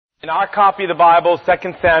In our copy of the Bible,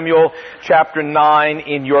 2 Samuel chapter 9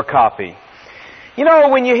 in your copy. You know,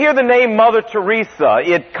 when you hear the name Mother Teresa,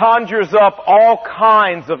 it conjures up all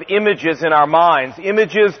kinds of images in our minds.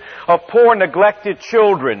 Images of poor, neglected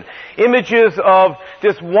children. Images of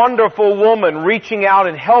this wonderful woman reaching out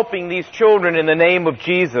and helping these children in the name of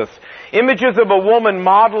Jesus. Images of a woman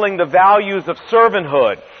modeling the values of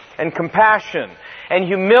servanthood and compassion and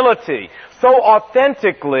humility so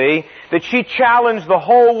authentically that she challenged the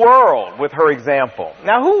whole world with her example.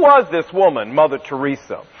 Now, who was this woman, Mother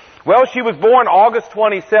Teresa? Well, she was born August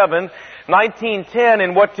 27, 1910,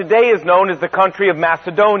 in what today is known as the country of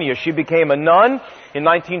Macedonia. She became a nun in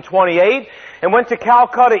 1928 and went to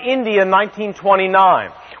Calcutta, India in 1929.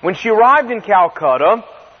 When she arrived in Calcutta,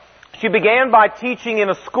 she began by teaching in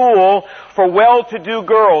a school for well-to-do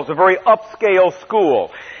girls, a very upscale school.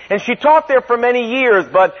 And she taught there for many years,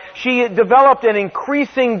 but she developed an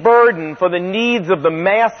increasing burden for the needs of the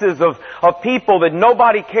masses of people that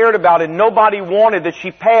nobody cared about and nobody wanted, that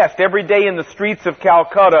she passed every day in the streets of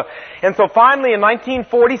Calcutta. And so finally in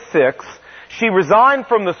 1946, she resigned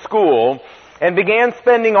from the school and began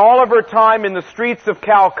spending all of her time in the streets of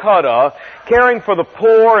Calcutta, caring for the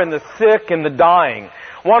poor and the sick and the dying.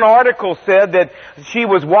 One article said that she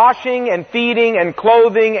was washing and feeding and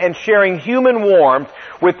clothing and sharing human warmth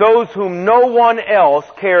with those whom no one else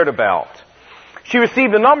cared about. She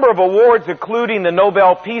received a number of awards, including the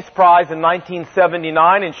Nobel Peace Prize in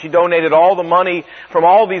 1979, and she donated all the money from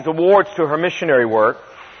all these awards to her missionary work.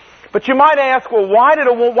 But you might ask, well,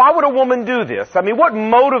 why would a woman do this? I mean, what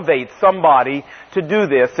motivates somebody to do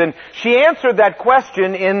this? And she answered that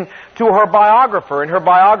question to her biographer, in her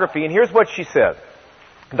biography, and here's what she said.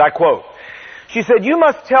 And I quote, she said, "You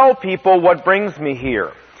must tell people what brings me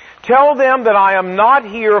here. Tell them that I am not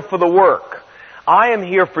here for the work. I am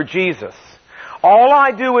here for Jesus. All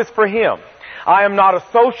I do is for Him. I am not a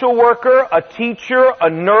social worker, a teacher, a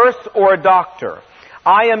nurse, or a doctor.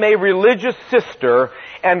 I am a religious sister,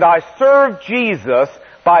 and I serve Jesus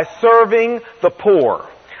by serving the poor.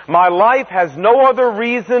 My life has no other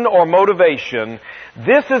reason or motivation.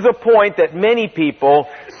 This is a point that many people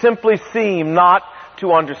simply seem not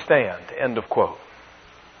to understand." End of quote.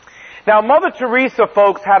 Now, Mother Teresa,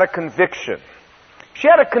 folks, had a conviction. She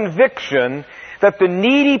had a conviction that the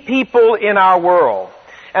needy people in our world,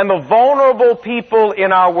 and the vulnerable people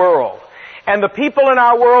in our world, and the people in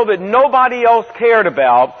our world that nobody else cared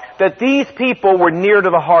about, that these people were near to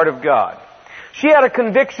the heart of God. She had a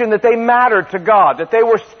conviction that they mattered to God, that they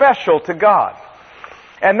were special to God.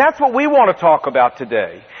 And that's what we want to talk about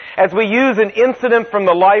today, as we use an incident from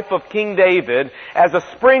the life of King David as a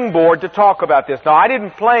springboard to talk about this. Now, I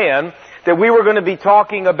didn't plan that we were going to be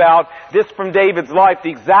talking about this from David's life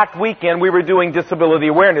the exact weekend we were doing disability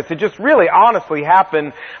awareness. It just really honestly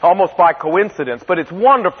happened almost by coincidence, but it's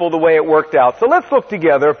wonderful the way it worked out. So let's look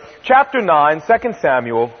together, chapter 9, 2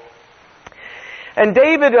 Samuel. And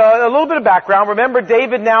David, a little bit of background. Remember,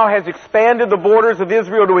 David now has expanded the borders of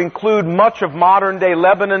Israel to include much of modern-day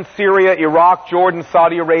Lebanon, Syria, Iraq, Jordan,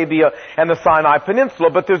 Saudi Arabia, and the Sinai Peninsula.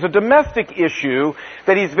 But there's a domestic issue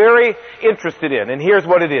that he's very interested in. And here's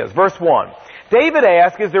what it is. Verse 1. David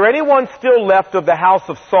asked, "Is there anyone still left of the house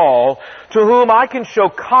of Saul to whom I can show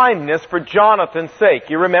kindness for Jonathan's sake?"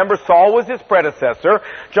 You remember, Saul was his predecessor.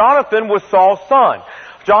 Jonathan was Saul's son.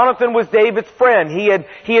 Jonathan was David's friend. He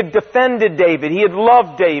had defended David. He had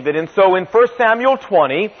loved David. And so in 1 Samuel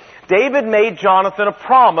 20, David made Jonathan a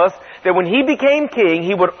promise that when he became king,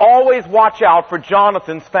 he would always watch out for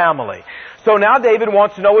Jonathan's family. So now David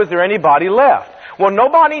wants to know, is there anybody left? Well,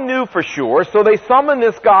 nobody knew for sure, so they summoned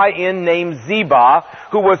this guy in named Ziba,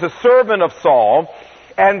 who was a servant of Saul.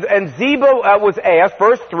 And Ziba was asked,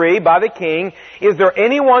 verse 3, by the king, "Is there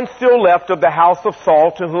anyone still left of the house of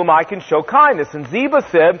Saul to whom I can show kindness?" And Ziba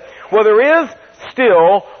said, "Well, there is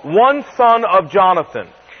still one son of Jonathan.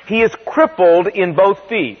 He is crippled in both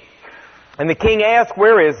feet." And the king asked,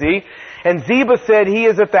 "Where is he?" And Ziba said, "He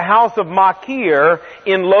is at the house of Machir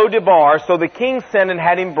in Lo-debar." So the king sent and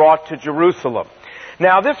had him brought to Jerusalem.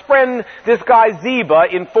 Now this guy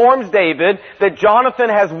Ziba, informs David that Jonathan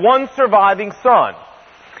has one surviving son.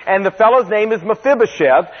 And the fellow's name is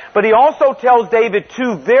Mephibosheth, but he also tells David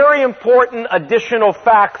two very important additional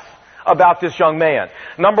facts about this young man.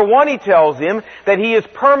 Number one, he tells him that he is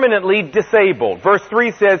permanently disabled. Verse 3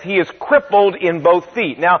 says he is crippled in both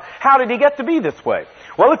feet. Now, how did he get to be this way?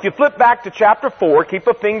 Well, if you flip back to chapter 4, keep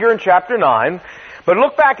a finger in chapter 9, but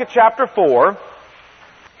look back at chapter 4,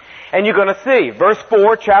 and you're going to see. Verse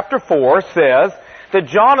 4, chapter 4 says that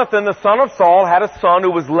Jonathan, the son of Saul, had a son who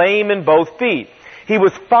was lame in both feet. He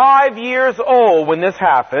was 5 years old when this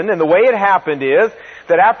happened, and the way it happened is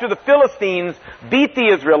that after the Philistines beat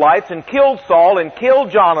the Israelites and killed Saul and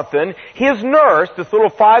killed Jonathan, his nurse, this little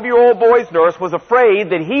 5-year-old boy's nurse, was afraid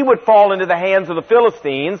that he would fall into the hands of the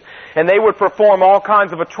Philistines and they would perform all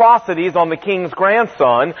kinds of atrocities on the king's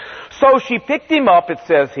grandson. So she picked him up, it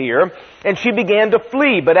says here, and she began to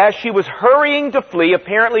flee. But as she was hurrying to flee,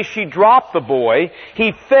 apparently she dropped the boy.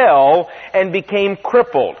 He fell and became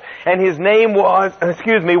crippled. And his name was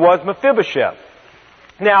Mephibosheth.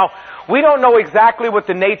 Now, we don't know exactly what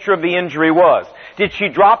the nature of the injury was. Did she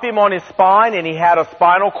drop him on his spine and he had a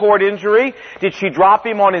spinal cord injury? Did she drop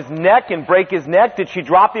him on his neck and break his neck? Did she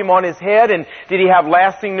drop him on his head and did he have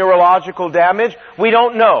lasting neurological damage? We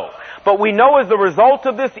don't know. But we know as the result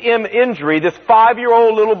of this injury, this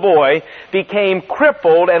 5-year-old little boy became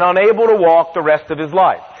crippled and unable to walk the rest of his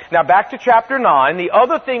life. Now back to chapter 9, the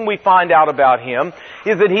other thing we find out about him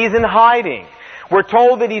is that he's in hiding. We're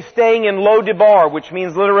told that he's staying in Lo-debar, which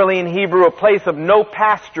means literally in Hebrew a place of no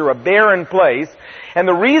pasture, a barren place. And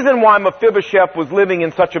the reason why Mephibosheth was living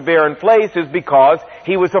in such a barren place is because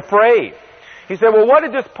he was afraid. He said, well, what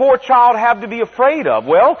did this poor child have to be afraid of?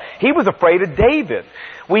 Well, he was afraid of David.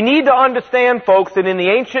 We need to understand, folks, that in the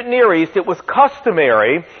ancient Near East it was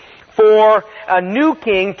customary for a new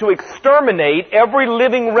king to exterminate every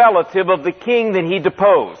living relative of the king that he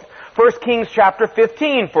deposed. 1 Kings chapter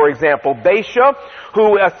 15, for example, Baasha,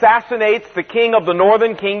 who assassinates the king of the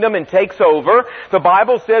northern kingdom and takes over. The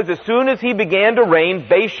Bible says as soon as he began to reign,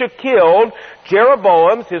 Baasha killed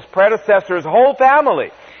Jeroboam's, his predecessor's whole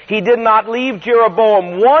family. He did not leave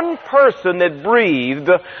Jeroboam one person that breathed,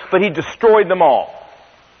 but he destroyed them all.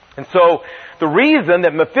 And so the reason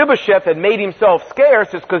that Mephibosheth had made himself scarce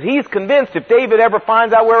is because he's convinced if David ever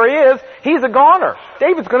finds out where he is, he's a goner.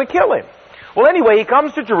 David's going to kill him. Well, anyway, he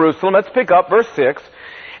comes to Jerusalem. Let's pick up verse 6.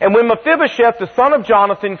 And when Mephibosheth, the son of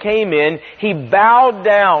Jonathan, came in, he bowed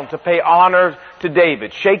down to pay honor to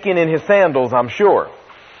David, shaking in his sandals, I'm sure.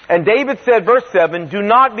 And David said, verse 7, do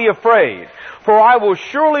not be afraid, for I will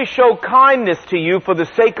surely show kindness to you for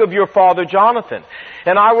the sake of your father Jonathan.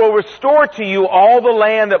 And I will restore to you all the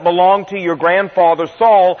land that belonged to your grandfather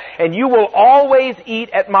Saul, and you will always eat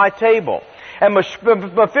at my table. And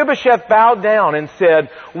Mephibosheth bowed down and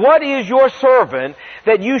said, what is your servant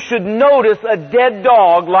that you should notice a dead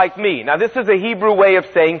dog like me? Now this is a Hebrew way of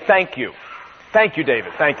saying thank you. Thank you,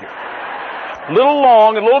 David. Thank you. A little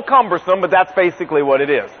long, a little cumbersome, but that's basically what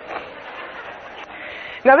it is.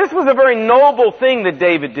 Now this was a very noble thing that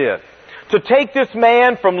David did. To take this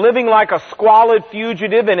man from living like a squalid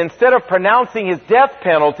fugitive and instead of pronouncing his death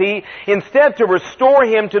penalty, instead to restore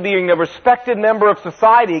him to being a respected member of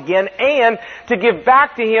society again and to give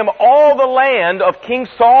back to him all the land of King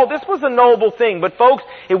Saul. This was a noble thing, but folks,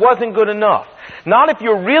 it wasn't good enough. Not if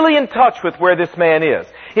you're really in touch with where this man is.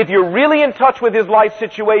 If you're really in touch with his life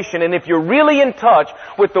situation, and if you're really in touch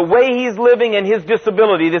with the way he's living and his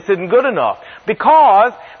disability, this isn't good enough.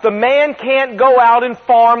 Because the man can't go out and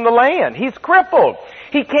farm the land. He's crippled.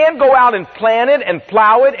 He can't go out and plant it and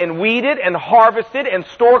plow it and weed it and harvest it and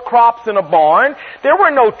store crops in a barn. There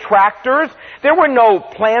were no tractors. There were no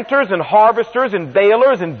planters and harvesters and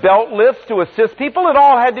balers and belt lifts to assist people. It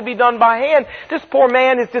all had to be done by hand. This poor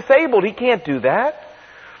man is disabled. He can't do that.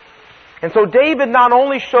 And so David not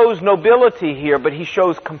only shows nobility here, but he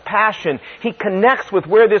shows compassion. He connects with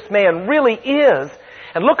where this man really is.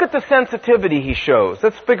 And look at the sensitivity he shows.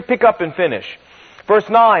 Let's pick up and finish. Verse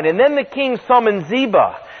 9, and then the king summoned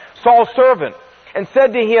Ziba, Saul's servant, and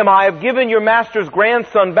said to him, I have given your master's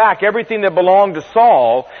grandson back, everything that belonged to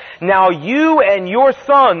Saul. Now you and your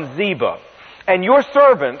son, Ziba, and your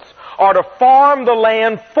servants are to farm the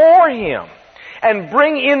land for him and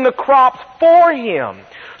bring in the crops for him,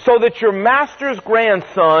 so that your master's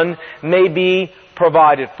grandson may be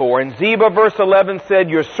provided for. And Ziba, verse 11, said,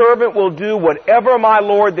 your servant will do whatever my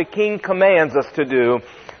lord the king commands us to do.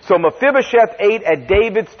 So Mephibosheth ate at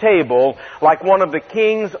David's table like one of the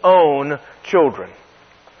king's own children.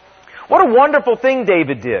 What a wonderful thing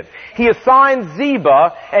David did. He assigned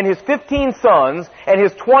Ziba and his 15 sons and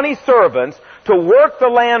his 20 servants to work the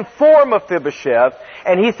land for Mephibosheth.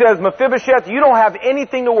 And he says, Mephibosheth, you don't have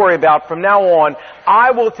anything to worry about from now on.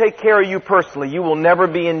 I will take care of you personally. You will never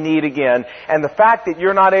be in need again. And the fact that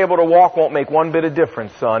you're not able to walk won't make one bit of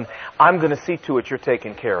difference, son. I'm going to see to it you're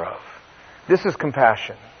taken care of. This is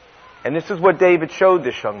compassion. And this is what David showed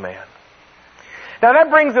this young man. Now that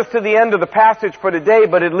brings us to the end of the passage for today,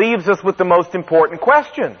 but it leaves us with the most important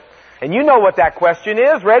question. And you know what that question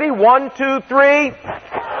is. Ready? 1, 2, 3.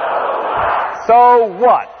 So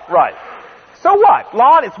what? Right. So what?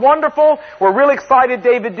 Lon, it's wonderful. We're really excited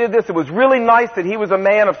David did this. It was really nice that he was a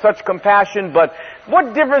man of such compassion, but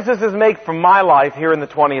what difference does this make for my life here in the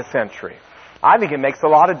 20th century? I think it makes a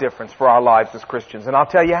lot of difference for our lives as Christians, and I'll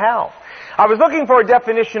tell you how. I was looking for a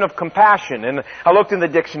definition of compassion, and I looked in the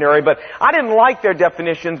dictionary, but I didn't like their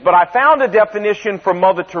definitions, but I found a definition from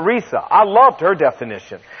Mother Teresa. I loved her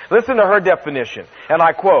definition. Listen to her definition, and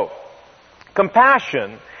I quote,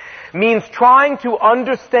 "Compassion means trying to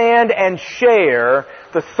understand and share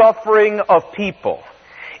the suffering of people.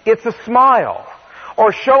 It's a smile,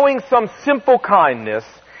 or showing some simple kindness.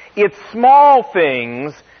 It's small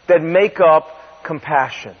things that make up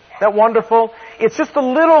compassion." Isn't that wonderful? It's just the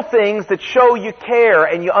little things that show you care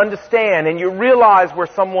and you understand and you realize where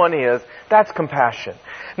someone is. That's compassion.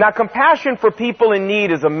 Now, compassion for people in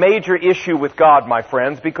need is a major issue with God, my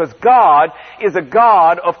friends, because God is a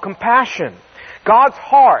God of compassion. God's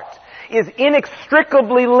heart is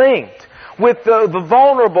inextricably linked with the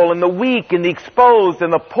vulnerable and the weak and the exposed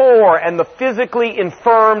and the poor and the physically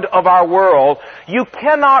infirmed of our world. You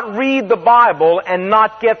cannot read the Bible and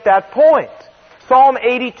not get that point. Psalm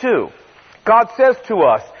 82, God says to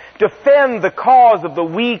us, "Defend the cause of the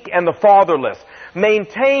weak and the fatherless.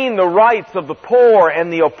 Maintain the rights of the poor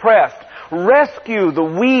and the oppressed. Rescue the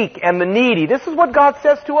weak and the needy." This is what God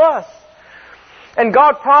says to us. And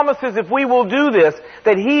God promises if we will do this,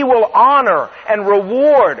 that He will honor and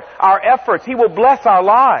reward our efforts. He will bless our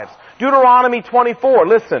lives. Deuteronomy 24,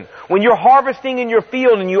 listen, when you're harvesting in your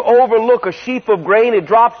field and you overlook a sheaf of grain, it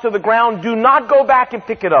drops to the ground, do not go back and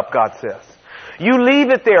pick it up, God says. You leave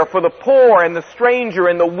it there for the poor and the stranger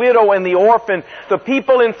and the widow and the orphan, the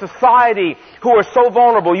people in society who are so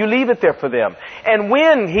vulnerable. You leave it there for them. And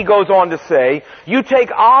when, he goes on to say, you take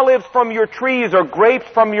olives from your trees or grapes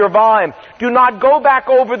from your vine, do not go back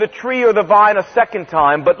over the tree or the vine a second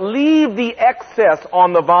time, but leave the excess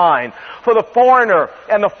on the vine for the foreigner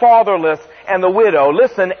and the fatherless and the widow.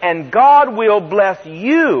 Listen, and God will bless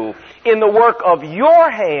you in the work of your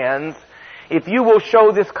hands if you will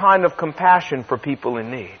show this kind of compassion for people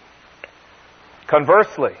in need.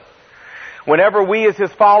 Conversely, whenever we as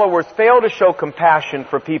His followers fail to show compassion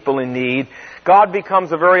for people in need, God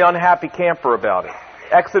becomes a very unhappy camper about it.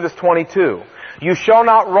 Exodus 22, "You shall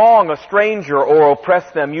not wrong a stranger or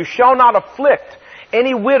oppress them. You shall not afflict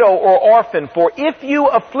any widow or orphan, for if you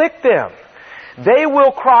afflict them, they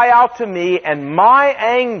will cry out to me, and my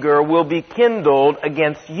anger will be kindled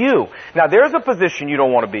against you." Now there's a position you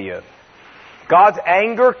don't want to be in. God's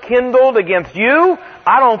anger kindled against you?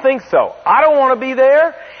 I don't think so. I don't want to be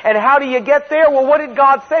there. And how do you get there? Well, what did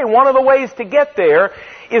God say? One of the ways to get there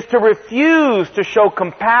is to refuse to show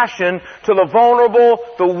compassion to the vulnerable,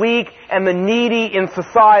 the weak, and the needy in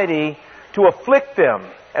society, to afflict them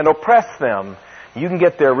and oppress them. You can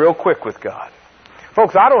get there real quick with God.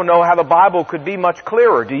 Folks, I don't know how the Bible could be much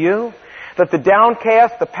clearer, do you? That the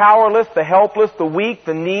downcast, the powerless, the helpless, the weak,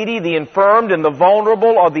 the needy, the infirmed, and the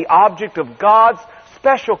vulnerable are the object of God's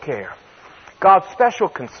special care, God's special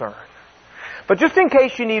concern. But just in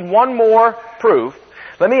case you need one more proof,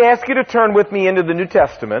 let me ask you to turn with me into the New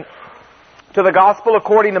Testament to the Gospel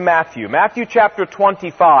according to Matthew. Matthew chapter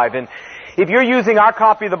 25. And if you're using our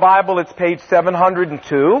copy of the Bible, it's page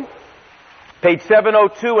 702. Page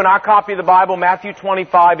 702 in our copy of the Bible, Matthew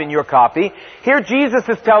 25 in your copy. Here Jesus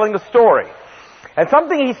is telling a story. And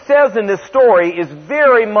something He says in this story is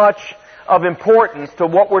very much of importance to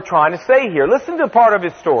what we're trying to say here. Listen to part of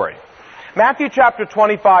His story. Matthew chapter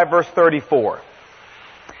 25 verse 34.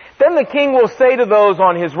 "Then the king will say to those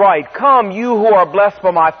on his right, 'Come, you who are blessed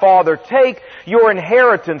by my Father, take your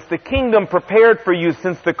inheritance, the kingdom prepared for you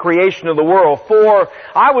since the creation of the world. For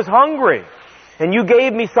I was hungry, and you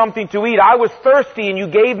gave me something to eat. I was thirsty, and you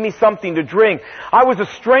gave me something to drink. I was a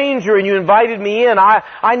stranger, and you invited me in.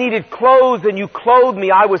 I needed clothes, and you clothed me.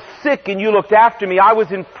 I was sick, and you looked after me. I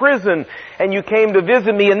was in prison, and you came to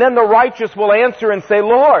visit me.' And then the righteous will answer and say,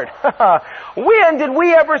 'Lord, when did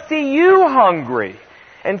we ever see you hungry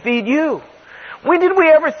and feed you? When did we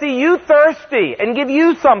ever see you thirsty and give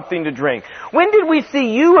you something to drink? When did we see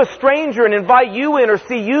you a stranger and invite you in, or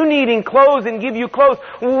see you needing clothes and give you clothes?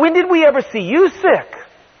 When did we ever see you sick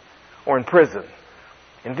or in prison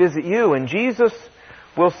and visit you?' And Jesus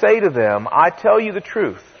will say to them, 'I tell you the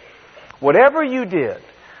truth. Whatever you did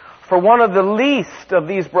for one of the least of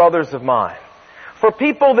these brothers of mine, for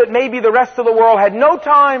people that maybe the rest of the world had no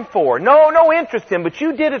time for, no interest in, but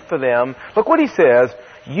you did it for them,' look what He says,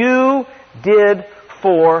 'you did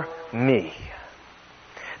for me.'"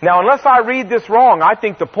 Now, unless I read this wrong, I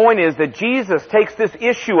think the point is that Jesus takes this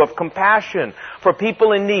issue of compassion for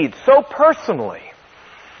people in need so personally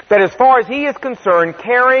that as far as He is concerned,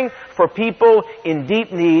 caring for people in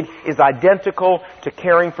deep need is identical to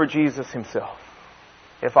caring for Jesus Himself,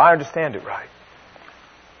 if I understand it right.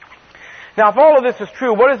 Now, if all of this is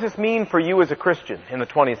true, what does this mean for you as a Christian in the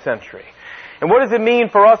 20th century? And what does it mean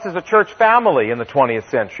for us as a church family in the 20th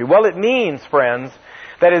century? Well, it means, friends,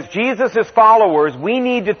 that as Jesus' followers, we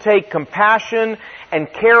need to take compassion and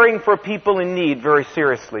caring for people in need very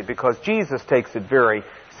seriously, because Jesus takes it very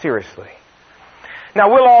seriously.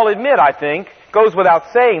 Now, we'll all admit, I think, goes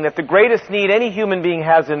without saying, that the greatest need any human being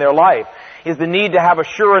has in their life is the need to have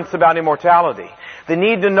assurance about immortality. The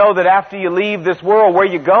need to know that after you leave this world, where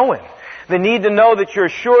you're going. The need to know that you're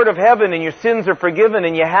assured of heaven and your sins are forgiven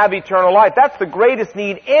and you have eternal life. That's the greatest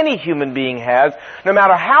need any human being has, no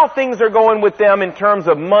matter how things are going with them in terms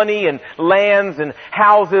of money and lands and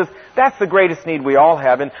houses. That's the greatest need we all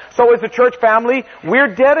have. And so as a church family,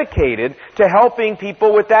 we're dedicated to helping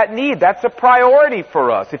people with that need. That's a priority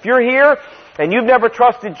for us. If you're here and you've never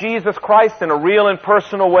trusted Jesus Christ in a real and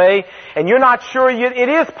personal way, and you're not sure it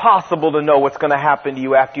is possible to know what's going to happen to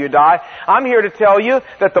you after you die, I'm here to tell you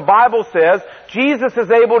that the Bible says Jesus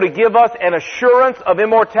is able to give us an assurance of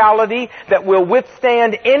immortality that will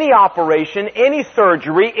withstand any operation, any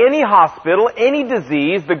surgery, any hospital, any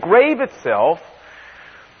disease, the grave itself,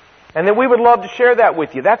 and that we would love to share that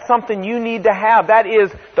with you. That's something you need to have. That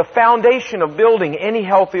is the foundation of building any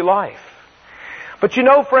healthy life. But you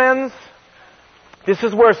know, friends, this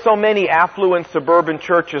is where so many affluent suburban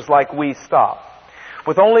churches like we stop,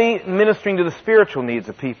 with only ministering to the spiritual needs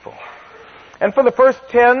of people. And for the first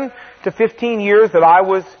 10 to 15 years that I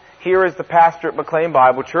was here as the pastor at McLean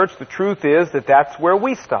Bible Church, the truth is that that's where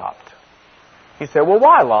we stopped. You say, well,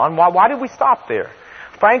 why, Lon? Why did we stop there?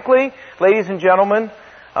 Frankly, ladies and gentlemen,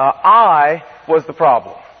 I was the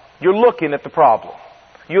problem. You're looking at the problem.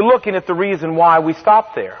 You're looking at the reason why we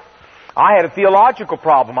stopped there. I had a theological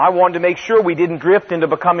problem. I wanted to make sure we didn't drift into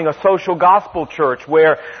becoming a social gospel church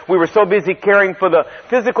where we were so busy caring for the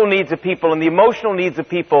physical needs of people and the emotional needs of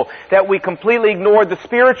people that we completely ignored the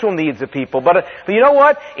spiritual needs of people. But you know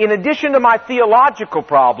what? In addition to my theological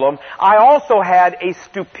problem, I also had a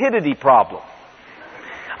stupidity problem.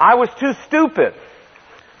 I was too stupid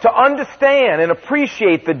to understand and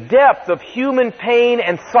appreciate the depth of human pain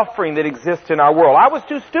and suffering that exists in our world. I was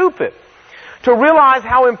too stupid to realize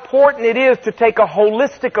how important it is to take a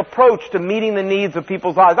holistic approach to meeting the needs of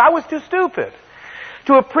people's lives. I was too stupid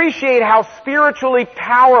to appreciate how spiritually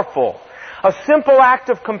powerful a simple act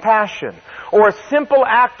of compassion or a simple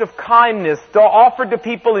act of kindness offered to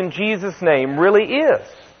people in Jesus' name really is.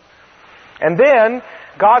 And then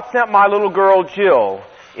God sent my little girl Jill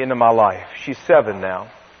into my life. She's 7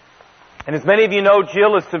 now. And as many of you know,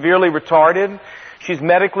 Jill is severely retarded. She's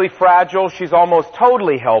medically fragile. She's almost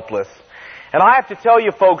totally helpless. And I have to tell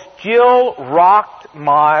you, folks, Jill rocked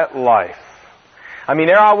my life. I mean,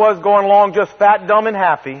 there I was going along just fat, dumb, and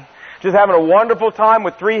happy, just having a wonderful time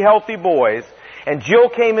with 3 healthy boys. And Jill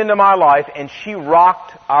came into my life, and she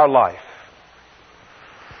rocked our life.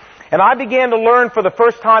 And I began to learn for the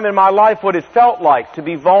first time in my life what it felt like to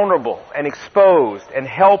be vulnerable and exposed and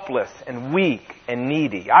helpless and weak and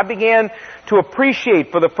needy. I began to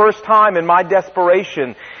appreciate for the first time in my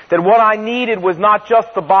desperation that what I needed was not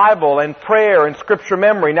just the Bible and prayer and Scripture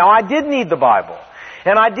memory. Now, I did need the Bible,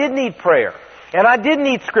 and I did need prayer, and I did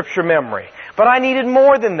need Scripture memory, but I needed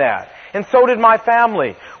more than that. And so did my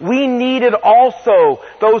family. We needed also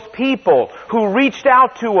those people who reached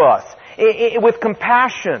out to us with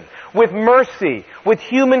compassion, with mercy, with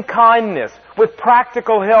human kindness, with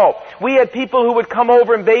practical help. We had people who would come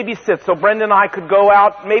over and babysit so Brenda and I could go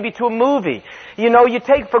out maybe to a movie. You know, you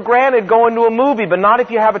take for granted going to a movie, but not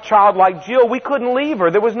if you have a child like Jill. We couldn't leave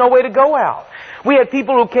her. There was no way to go out. We had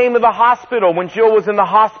people who came to the hospital when Jill was in the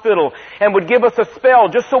hospital and would give us a spell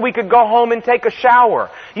just so we could go home and take a shower.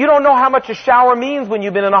 You don't know how much a shower means when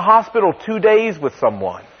you've been in a hospital 2 days with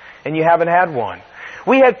someone and you haven't had one.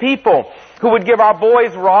 We had people who would give our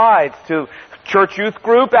boys rides to church youth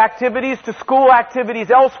group activities, to school activities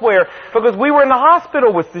elsewhere, because we were in the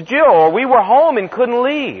hospital with Jill, or we were home and couldn't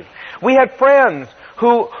leave. We had friends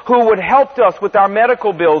who would help us with our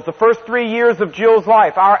medical bills the first 3 years of Jill's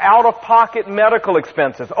life. Our out-of-pocket medical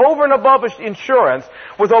expenses, over and above insurance,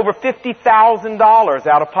 was over $50,000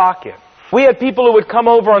 out of pocket. We had people who would come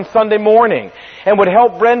over on Sunday morning and would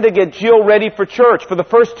help Brenda get Jill ready for church. For the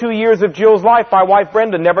first 2 years of Jill's life, my wife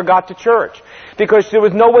Brenda never got to church because there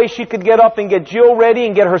was no way she could get up and get Jill ready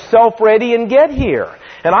and get herself ready and get here.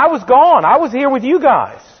 And I was gone. I was here with you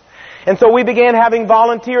guys. And so we began having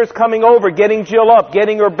volunteers coming over, getting Jill up,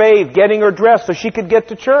 getting her bathed, getting her dressed so she could get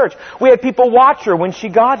to church. We had people watch her when she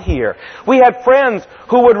got here. We had friends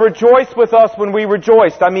who would rejoice with us when we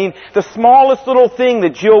rejoiced. I mean, the smallest little thing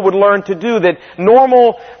that Jill would learn to do that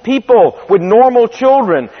normal people with normal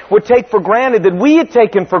children would take for granted, that we had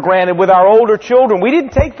taken for granted with our older children. We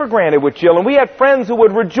didn't take for granted with Jill. And we had friends who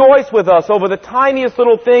would rejoice with us over the tiniest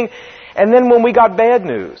little thing. And then when we got bad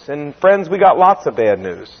news, and friends, we got lots of bad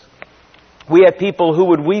news, we had people who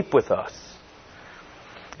would weep with us.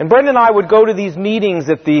 And Brenda and I would go to these meetings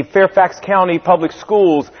at the Fairfax County Public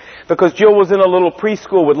Schools because Jill was in a little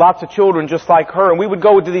preschool with lots of children just like her. And we would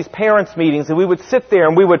go to these parents' meetings and we would sit there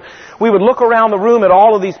and we would look around the room at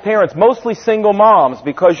all of these parents, mostly single moms,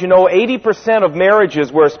 because 80% of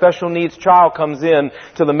marriages where a special needs child comes in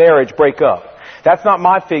to the marriage break up. That's not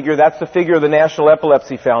my figure, that's the figure of the National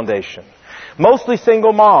Epilepsy Foundation. Mostly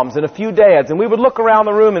single moms and a few dads. And we would look around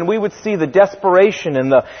the room and we would see the desperation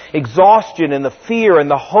and the exhaustion and the fear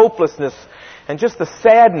and the hopelessness and just the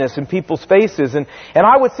sadness in people's faces. And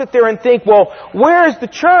I would sit there and think, well, where is the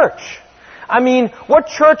church? I mean, what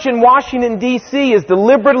church in Washington, D.C. is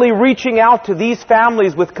deliberately reaching out to these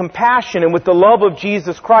families with compassion and with the love of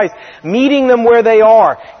Jesus Christ, meeting them where they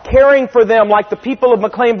are, caring for them like the people of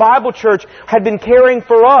McLean Bible Church had been caring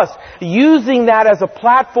for us, using that as a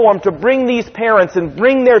platform to bring these parents and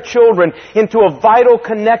bring their children into a vital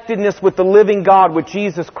connectedness with the living God, with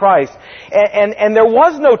Jesus Christ. And there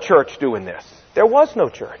was no church doing this. There was no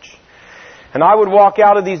church. And I would walk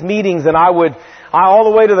out of these meetings and all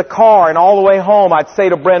the way to the car and all the way home, I'd say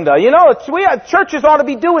to Brenda, churches ought to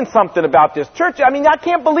be doing something about this. I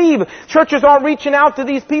can't believe churches aren't reaching out to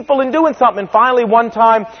these people and doing something. And finally, one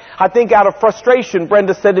time, I think out of frustration,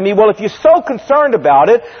 Brenda said to me, well, if you're so concerned about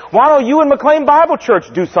it, why don't you and McLean Bible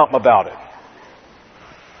Church do something about it?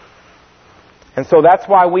 And so that's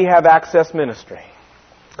why we have Access Ministry.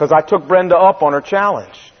 Because I took Brenda up on her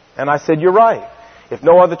challenge. And I said, you're right. If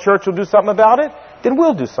no other church will do something about it, then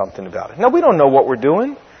we'll do something about it. Now, we don't know what we're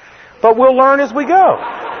doing, but we'll learn as we go.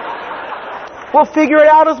 We'll figure it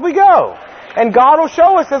out as we go. And God will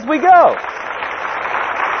show us as we go.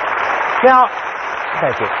 Now,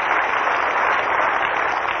 thank you.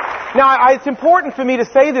 Now, it's important for me to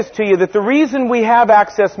say this to you, that the reason we have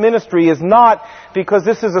Access Ministry is not because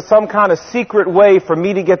this is some kind of secret way for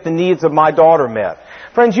me to get the needs of my daughter met.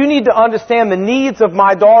 Friends, you need to understand the needs of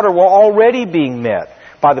my daughter were already being met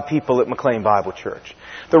by the people at McLean Bible Church.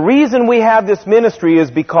 The reason we have this ministry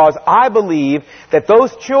is because I believe that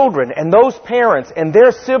those children and those parents and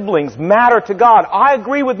their siblings matter to God. I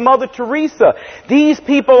agree with Mother Teresa. These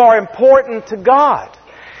people are important to God.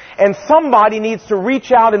 And somebody needs to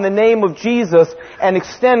reach out in the name of Jesus and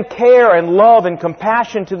extend care and love and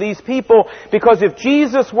compassion to these people, because if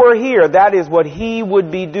Jesus were here, that is what He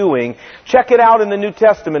would be doing. Check it out in the New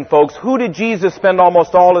Testament, folks. Who did Jesus spend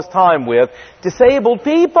almost all His time with? Disabled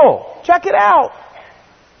people. Check it out.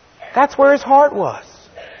 That's where His heart was.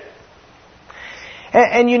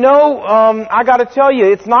 And I got to tell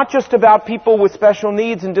you, it's not just about people with special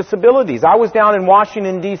needs and disabilities. I was down in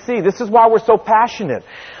Washington, D.C. This is why we're so passionate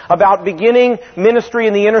about beginning ministry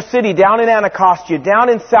in the inner city, down in Anacostia, down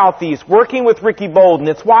in Southeast, working with Ricky Bolden.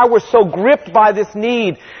 It's why we're so gripped by this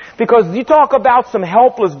need. Because you talk about some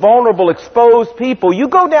helpless, vulnerable, exposed people. You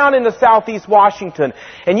go down into Southeast Washington,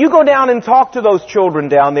 and you go down and talk to those children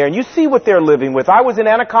down there, and you see what they're living with. I was in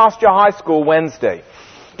Anacostia High School Wednesday,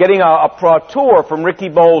 getting a tour from Ricky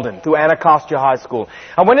Bolden through Anacostia High School.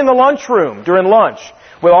 I went in the lunchroom during lunch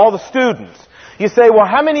with all the students. You say, well,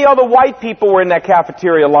 how many other white people were in that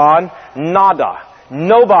cafeteria, Lon? Nada.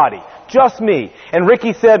 Nobody. Just me. And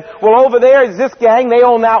Ricky said, well, over there is this gang, they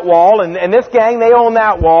own that wall, and this gang, they own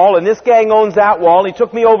that wall, and this gang owns that wall. And he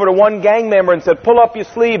took me over to one gang member and said, pull up your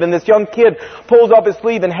sleeve. And this young kid pulls up his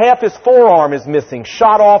sleeve, and half his forearm is missing,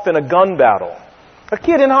 shot off in a gun battle. A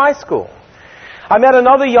kid in high school. I met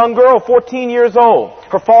another young girl, 14 years old.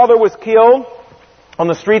 Her father was killed on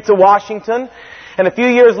the streets of Washington. And a few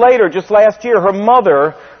years later, just last year, her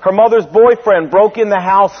mother's boyfriend broke in the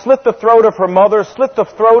house, slit the throat of her mother, slit the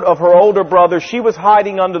throat of her older brother. She was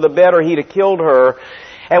hiding under the bed or he'd have killed her.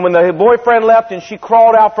 And when the boyfriend left and she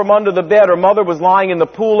crawled out from under the bed, her mother was lying in the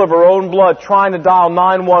pool of her own blood trying to dial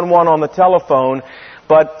 911 on the telephone.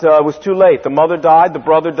 But it was too late. The mother died, the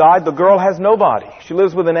brother died, the girl has nobody. She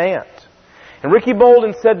lives with an aunt. And Ricky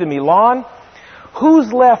Bolden said to me, Lon,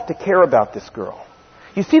 who's left to care about this girl?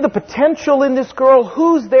 You see the potential in this girl?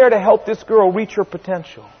 Who's there to help this girl reach her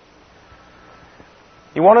potential?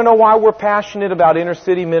 You want to know why we're passionate about inner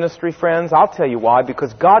city ministry, friends? I'll tell you why.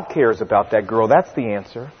 Because God cares about that girl. That's the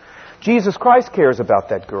answer. Jesus Christ cares about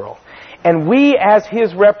that girl. And we, as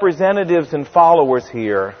His representatives and followers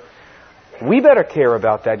here, we better care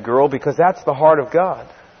about that girl, because that's the heart of God.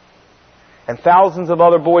 And thousands of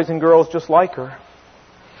other boys and girls just like her.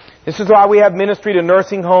 This is why we have ministry to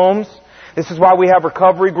nursing homes. This is why we have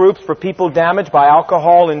recovery groups for people damaged by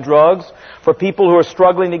alcohol and drugs, for people who are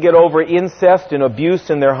struggling to get over incest and abuse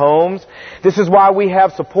in their homes. This is why we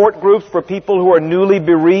have support groups for people who are newly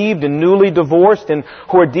bereaved and newly divorced and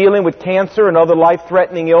who are dealing with cancer and other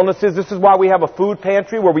life-threatening illnesses. This is why we have a food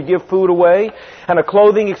pantry where we give food away, and a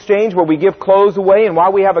clothing exchange where we give clothes away, and why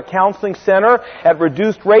we have a counseling center at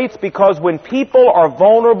reduced rates, because when people are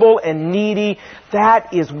vulnerable and needy,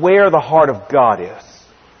 that is where the heart of God is.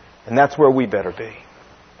 And that's where we better be.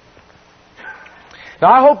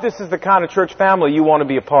 Now, I hope this is the kind of church family you want to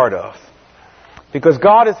be a part of. Because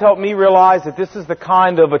God has helped me realize that this is the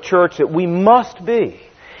kind of a church that we must be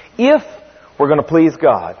if we're going to please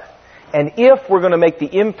God. And if we're going to make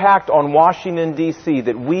the impact on Washington, D.C.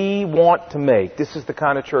 that we want to make. This is the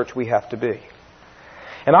kind of church we have to be.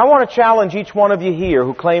 And I want to challenge each one of you here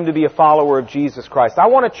who claim to be a follower of Jesus Christ. I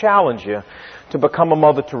want to challenge you to become a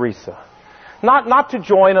Mother Teresa. Not to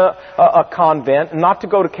join a convent, not to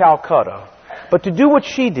go to Calcutta, but to do what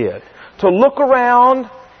she did. To look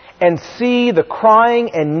around and see the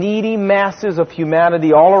crying and needy masses of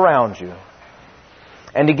humanity all around you.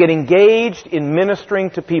 And to get engaged in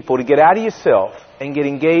ministering to people. To get out of yourself and get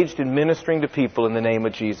engaged in ministering to people in the name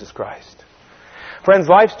of Jesus Christ. Friends,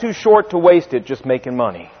 life's too short to waste it just making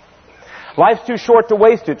money. Life's too short to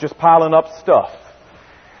waste it just piling up stuff.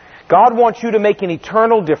 God wants you to make an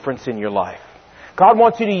eternal difference in your life. God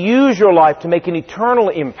wants you to use your life to make an eternal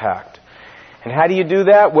impact. And how do you do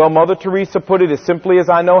that? Well, Mother Teresa put it as simply as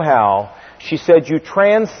I know how. She said, you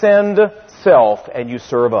transcend self and you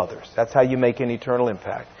serve others. That's how you make an eternal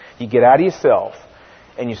impact. You get out of yourself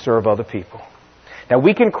and you serve other people. Now,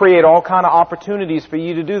 we can create all kind of opportunities for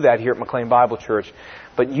you to do that here at McLean Bible Church,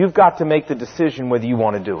 but you've got to make the decision whether you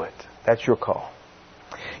want to do it. That's your call.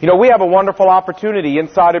 You know, we have a wonderful opportunity.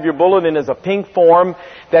 Inside of your bulletin is a pink form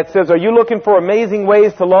that says, are you looking for amazing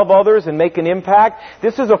ways to love others and make an impact?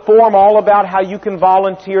 This is a form all about how you can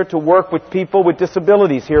volunteer to work with people with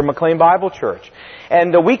disabilities here at McLean Bible Church.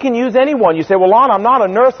 And we can use anyone. You say, well, Lon, I'm not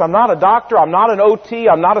a nurse, I'm not a doctor, I'm not an OT,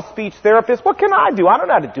 I'm not a speech therapist. What can I do? I don't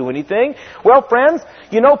know how to do anything. Well, friends,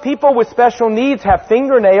 you know, people with special needs have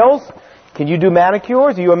fingernails. Can you do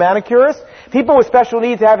manicures? Are you a manicurist? People with special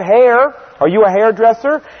needs have hair. Are you a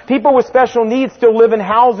hairdresser? People with special needs still live in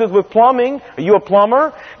houses with plumbing. Are you a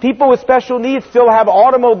plumber? People with special needs still have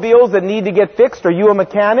automobiles that need to get fixed. Are you a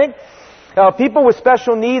mechanic? People with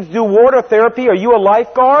special needs do water therapy. Are you a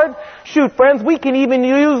lifeguard? Shoot, friends, we can even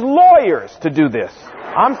use lawyers to do this.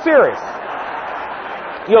 I'm serious.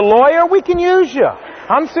 You're a lawyer? We can use you.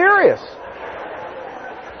 I'm serious.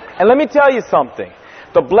 And let me tell you something.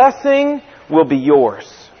 The blessing will be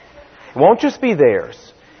yours. It won't just be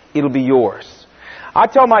theirs. It'll be yours. I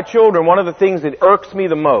tell my children one of the things that irks me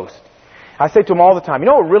the most. I say to them all the time, you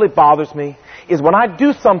know what really bothers me? Is when I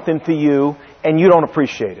do something for you and you don't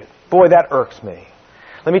appreciate it. Boy, that irks me.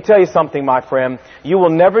 Let me tell you something, my friend. You will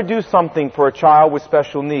never do something for a child with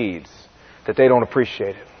special needs that they don't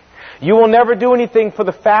appreciate it. You will never do anything for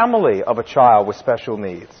the family of a child with special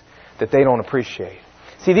needs that they don't appreciate.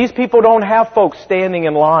 See, these people don't have folks standing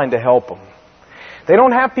in line to help them. They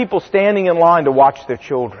don't have people standing in line to watch their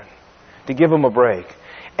children, to give them a break.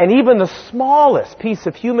 And even the smallest piece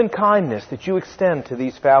of human kindness that you extend to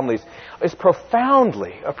these families is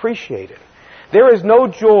profoundly appreciated. There is no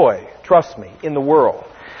joy, trust me, in the world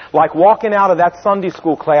like walking out of that Sunday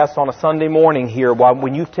school class on a Sunday morning here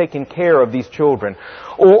when you've taken care of these children,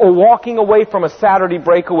 or walking away from a Saturday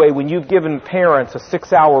breakaway when you've given parents a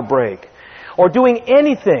 6-hour break, or doing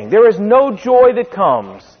anything. There is no joy that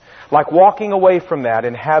comes like walking away from that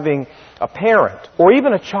and having a parent or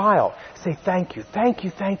even a child say, thank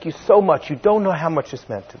you so much. You don't know how much this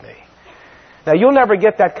meant to me. Now, you'll never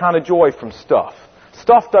get that kind of joy from stuff.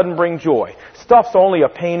 Stuff doesn't bring joy. Stuff's only a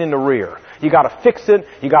pain in the rear. You got to fix it.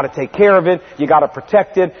 You got to take care of it. You got to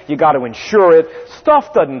protect it. You got to insure it.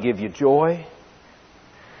 Stuff doesn't give you joy.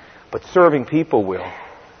 But serving people will.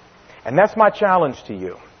 And that's my challenge to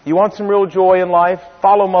you. You want some real joy in life?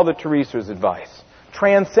 Follow Mother Teresa's advice.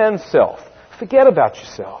 Transcend self. Forget about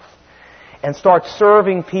yourself. And start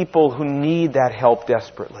serving people who need that help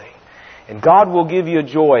desperately. And God will give you a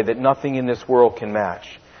joy that nothing in this world can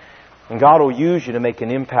match. And God will use you to make an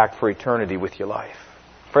impact for eternity with your life.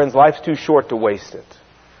 Friends, life's too short to waste it.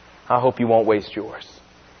 I hope you won't waste yours.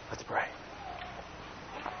 Let's pray.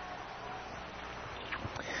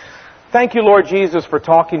 Thank you, Lord Jesus, for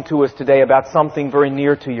talking to us today about something very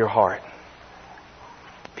near to your heart.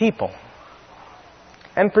 People.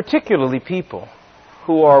 And particularly people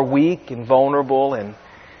who are weak and vulnerable and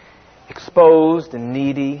exposed and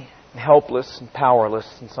needy and helpless and powerless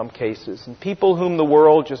in some cases, and people whom the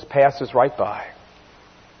world just passes right by.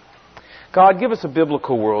 God, give us a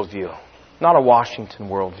biblical worldview, not a Washington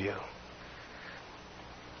worldview.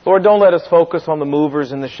 Lord, don't let us focus on the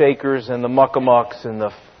movers and the shakers and the muckamucks and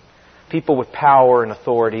the people with power and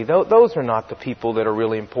authority. Those are not the people that are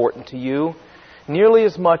really important to you, nearly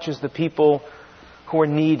as much as the people who are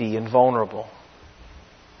needy and vulnerable.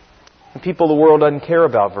 And people the world doesn't care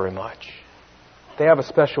about very much. They have a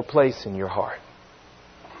special place in your heart.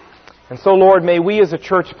 And so, Lord, may we as a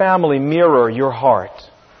church family mirror your heart.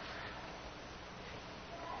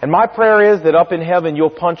 And my prayer is that up in heaven you'll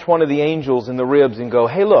punch one of the angels in the ribs and go,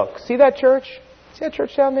 hey, look, see that church? See that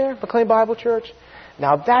church down there? McLean Bible Church?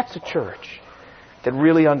 Now that's a church that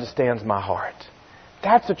really understands my heart.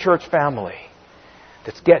 That's a church family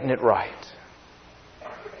that's getting it right.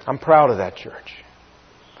 I'm proud of that church.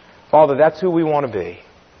 Father, that's who we want to be.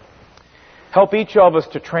 Help each of us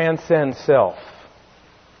to transcend self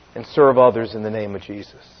and serve others in the name of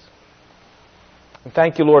Jesus. And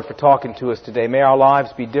thank you, Lord, for talking to us today. May our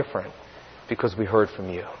lives be different because we heard from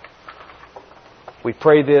you. We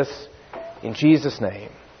pray this in Jesus' name.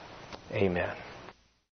 Amen.